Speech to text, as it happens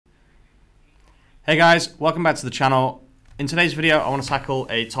Hey guys, welcome back to the channel. In today's video, I want to tackle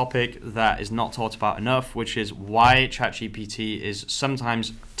a topic that is not talked about enough, which is why ChatGPT is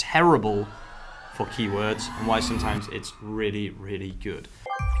sometimes terrible for keywords and why sometimes it's really, really good.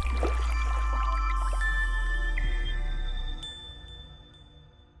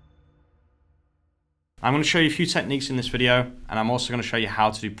 I'm going to show you a few techniques in this video, and I'm also going to show you how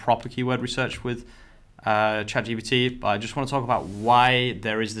to do proper keyword research with ChatGPT, but I just want to talk about why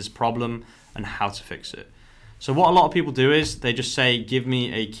there is this problem and how to fix it. So what a lot of people do is they just say, give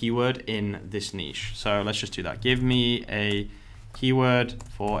me a keyword in this niche. So let's just do that. Give me a keyword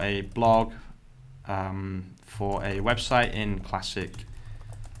for a blog, for a website in classic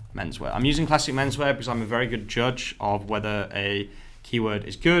menswear. I'm using classic menswear because I'm a very good judge of whether a keyword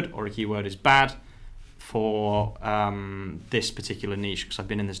is good or a keyword is bad for this particular niche, because I've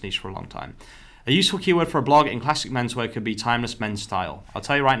been in this niche for a long time. A useful keyword for a blog in classic menswear could be timeless men's style. I'll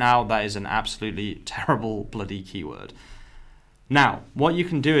tell you right now, that is an absolutely terrible bloody keyword. Now, what you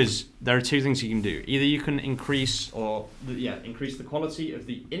can do is, there are two things you can do. Either you can increase the quality of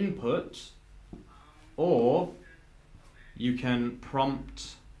the input, or you can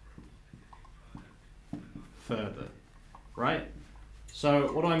prompt further, right?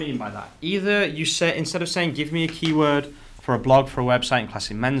 So what do I mean by that? Either you say, instead of saying, give me a keyword for a blog for a website in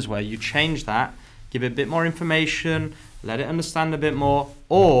classic menswear, you change that, give it a bit more information, let it understand a bit more,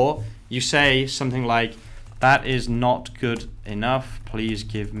 or you say something like, that is not good enough, please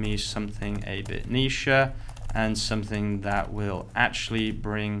give me something a bit nicher and something that will actually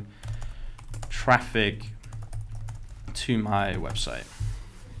bring traffic to my website.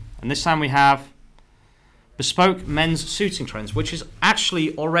 And this time we have bespoke men's suiting trends, which is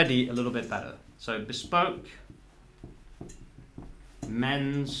actually already a little bit better. So bespoke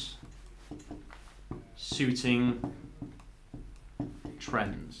men's suiting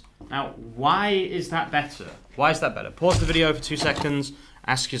trends. Now, why is that better? Why is that better? Pause the video for 2 seconds.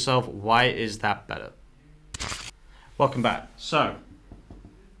 Ask yourself, why is that better? Welcome back. So,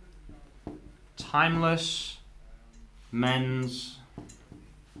 timeless men's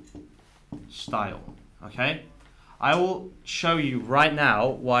style. Okay? I will show you right now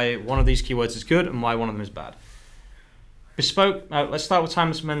why one of these keywords is good and why one of them is bad. Bespoke, let's start with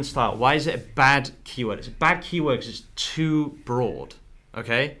timeless men's style. Why is it a bad keyword? It's a bad keyword because it's too broad,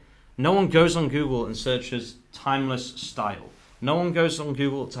 okay? No one goes on Google and searches timeless style. No one goes on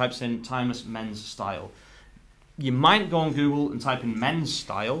Google and types in timeless men's style. You might go on Google and type in men's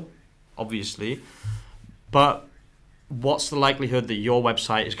style, obviously, but what's the likelihood that your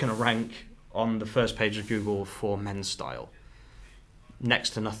website is going to rank on the first page of Google for men's style?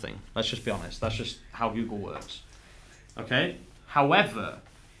 Next to nothing. Let's just be honest. That's just how Google works. Okay. However,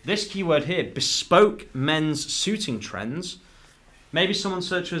 this keyword here, bespoke men's suiting trends, maybe someone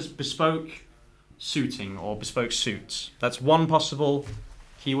searches bespoke suiting or bespoke suits. That's one possible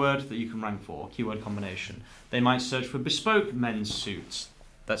keyword that you can rank for, keyword combination. They might search for bespoke men's suits.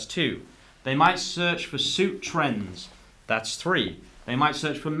 That's 2. They might search for suit trends. That's 3. They might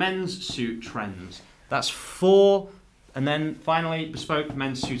search for men's suit trends. That's 4. And then finally, bespoke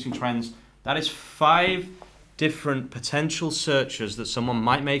men's suiting trends. That is 5 different potential searches that someone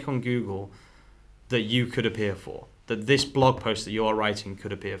might make on Google that you could appear for, that this blog post that you are writing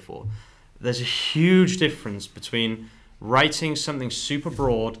could appear for. There's a huge difference between writing something super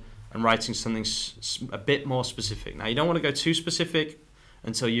broad and writing something a bit more specific. Now, you don't want to go too specific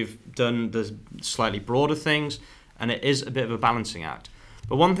until you've done the slightly broader things, and it is a bit of a balancing act.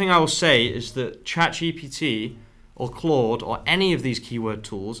 But one thing I will say is that ChatGPT or Claude or any of these keyword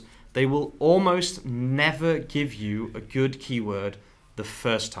tools, they will almost never give you a good keyword the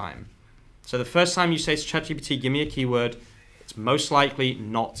first time. So the first time you say to ChatGPT, give me a keyword, it's most likely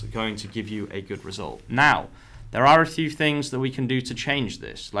not going to give you a good result. Now, there are a few things that we can do to change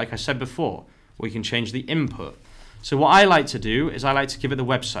this. Like I said before, we can change the input. So what I like to do is I like to give it the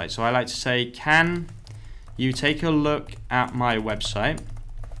website. So I like to say, can you take a look at my website,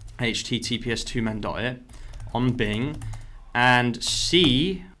 https://2men.it, on Bing, and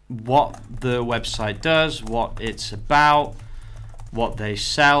see what the website does, what it's about, what they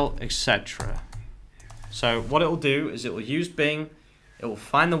sell, etc. So what it will do is it will use Bing, it will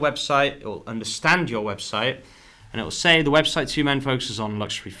find the website, it will understand your website, and it will say the website 2 Men focuses on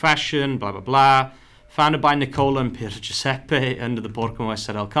luxury fashion, blah, blah, blah, founded by Nicola and Piero Giuseppe under the Borcom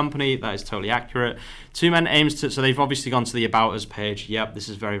SRL company. That is totally accurate. 2 Men aims to, so they've obviously gone to the About Us page. Yep, this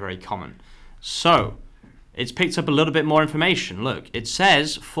is very, very common. So it's picked up a little bit more information. Look, it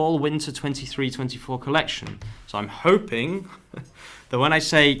says Fall Winter 23-24 collection. So I'm hoping that when I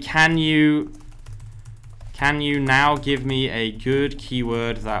say, can you Can you now give me a good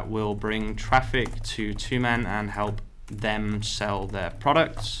keyword that will bring traffic to Two Men and help them sell their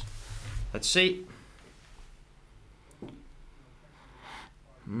products? Let's see.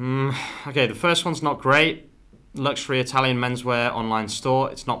 Okay, the first one's not great. Luxury Italian menswear online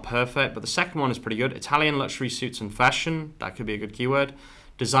store. It's not perfect, but the second one is pretty good. Italian luxury suits and fashion. That could be a good keyword.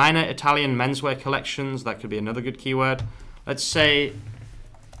 Designer Italian menswear collections. That could be another good keyword. Let's say,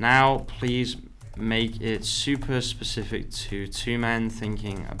 now please make it super specific to Two Men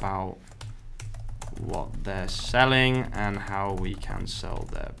thinking about what they're selling and how we can sell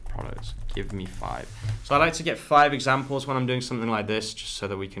their products. Give me 5. So I like to get 5 examples when I'm doing something like this, just so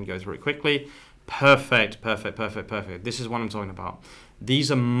that we can go through it quickly. Perfect, perfect, perfect, perfect. This is what I'm talking about.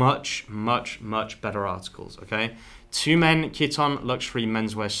 These are much, much, much better articles, okay? Two Men Kiton luxury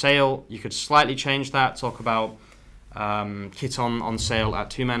menswear sale. You could slightly change that, talk about Kiton on sale at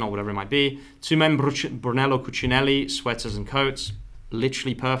Two Men or whatever it might be. Two Men Brunello Cucinelli sweaters and coats.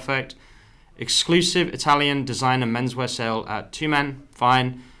 Literally perfect. Exclusive Italian designer menswear sale at Two Men.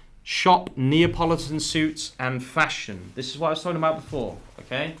 Fine. Shop Neapolitan suits and fashion. This is what I was talking about before,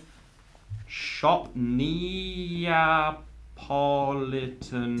 okay? Shop Neapolitan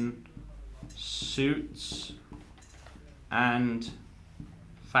suits and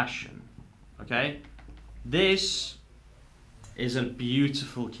fashion, okay? This is a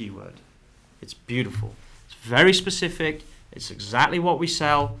beautiful keyword. It's beautiful. It's very specific. It's exactly what we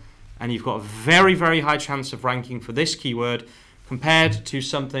sell. And you've got a very, very high chance of ranking for this keyword compared to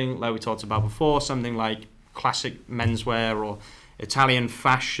something like we talked about before, something like classic menswear or Italian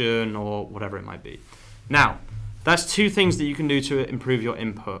fashion or whatever it might be. Now, that's 2 things that you can do to improve your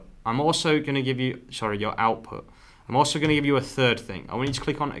input. I'm also going to give you, your output. I'm also going to give you a third thing. I want you to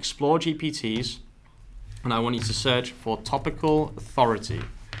click on Explore GPTs and I want you to search for topical authority,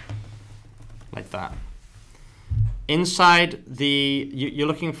 like that. Inside you're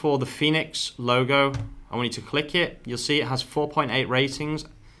looking for the Phoenix logo. I want you to click it. You'll see it has 4.8 ratings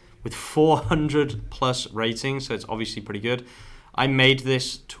with 400 plus ratings, so it's obviously pretty good. I made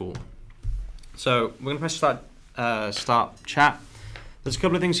this tool. So we're going to press start chat. There's a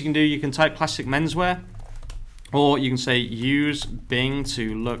couple of things you can do. You can type classic menswear, or you can say use Bing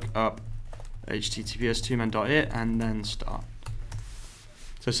to look up https://2men.it and then start.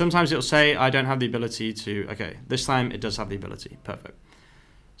 So sometimes it'll say I don't have the ability to, okay, this time it does have the ability, perfect.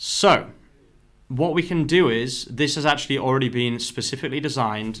 So what we can do is, this has actually already been specifically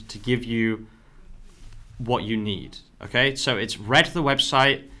designed to give you what you need, okay? So it's read the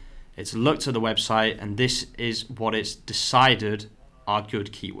website, it's looked at the website, and this is what it's decided are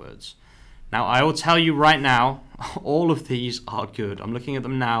good keywords. Now I will tell you right now, all of these are good. I'm looking at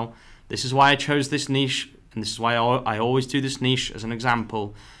them now. This is why I chose this niche, and this is why I always do this niche as an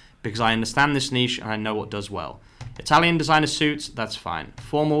example, because I understand this niche and I know what does well. Italian designer suits, that's fine.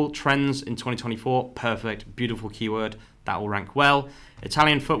 Formal trends in 2024, perfect, beautiful keyword, that will rank well.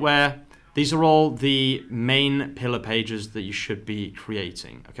 Italian footwear, these are all the main pillar pages that you should be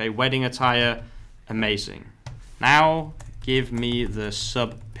creating. Okay, wedding attire, amazing. Now give me the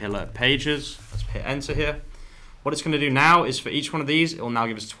sub-pillar pages. Let's hit enter here. What it's going to do now is for each one of these, it will now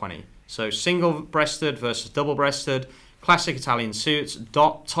give us 20. So single-breasted versus double-breasted, classic Italian suits,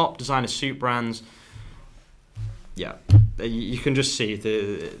 top designer suit brands. Yeah, you can just see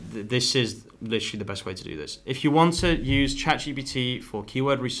this is literally the best way to do this. If you want to use ChatGPT for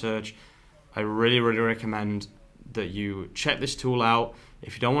keyword research, I really, really recommend that you check this tool out.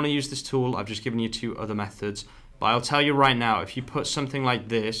 If you don't want to use this tool, I've just given you 2 other methods. But I'll tell you right now, if you put something like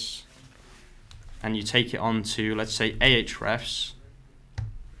this and you take it on to, let's say, Ahrefs,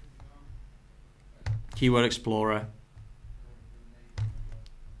 Keyword Explorer,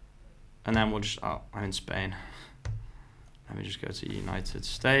 and then we'll just, oh, I'm in Spain. Let me just go to United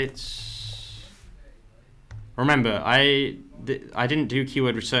States. Remember, I didn't do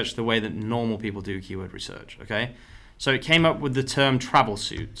keyword research the way that normal people do keyword research, okay? So it came up with the term travel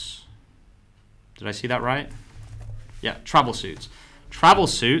suits. Did I see that right? Yeah, travel suits. Travel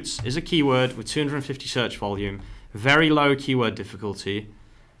suits is a keyword with 250 search volume, very low keyword difficulty.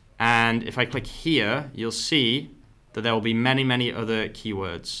 And if I click here, you'll see that there will be many, many other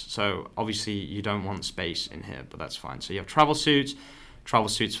keywords. So obviously you don't want space in here, but that's fine. So you have travel suits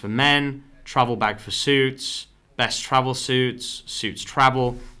for men, travel bag for suits, best travel suits, suits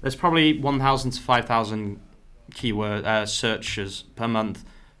travel. There's probably 1,000 to 5,000 keyword searches per month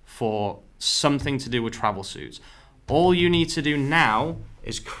for something to do with travel suits. All you need to do now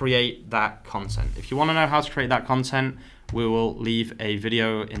is create that content. If you want to know how to create that content, we will leave a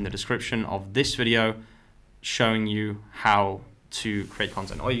video in the description of this video showing you how to create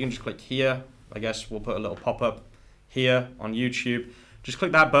content. Or you can just click here I guess we'll put a little pop-up here on YouTube. Just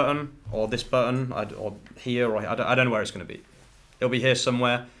click that button or this button or here, or I don't know where it's going to be. It'll be here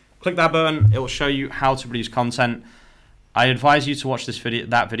somewhere. Click that button. It will show you how to produce content. I advise you to watch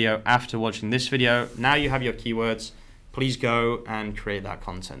that video after watching this video. Now you have your keywords. Please go and create that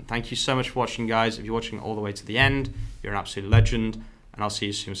content. Thank you so much for watching, guys. If you're watching all the way to the end, you're an absolute legend, and I'll see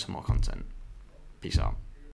you soon with some more content. Peace out.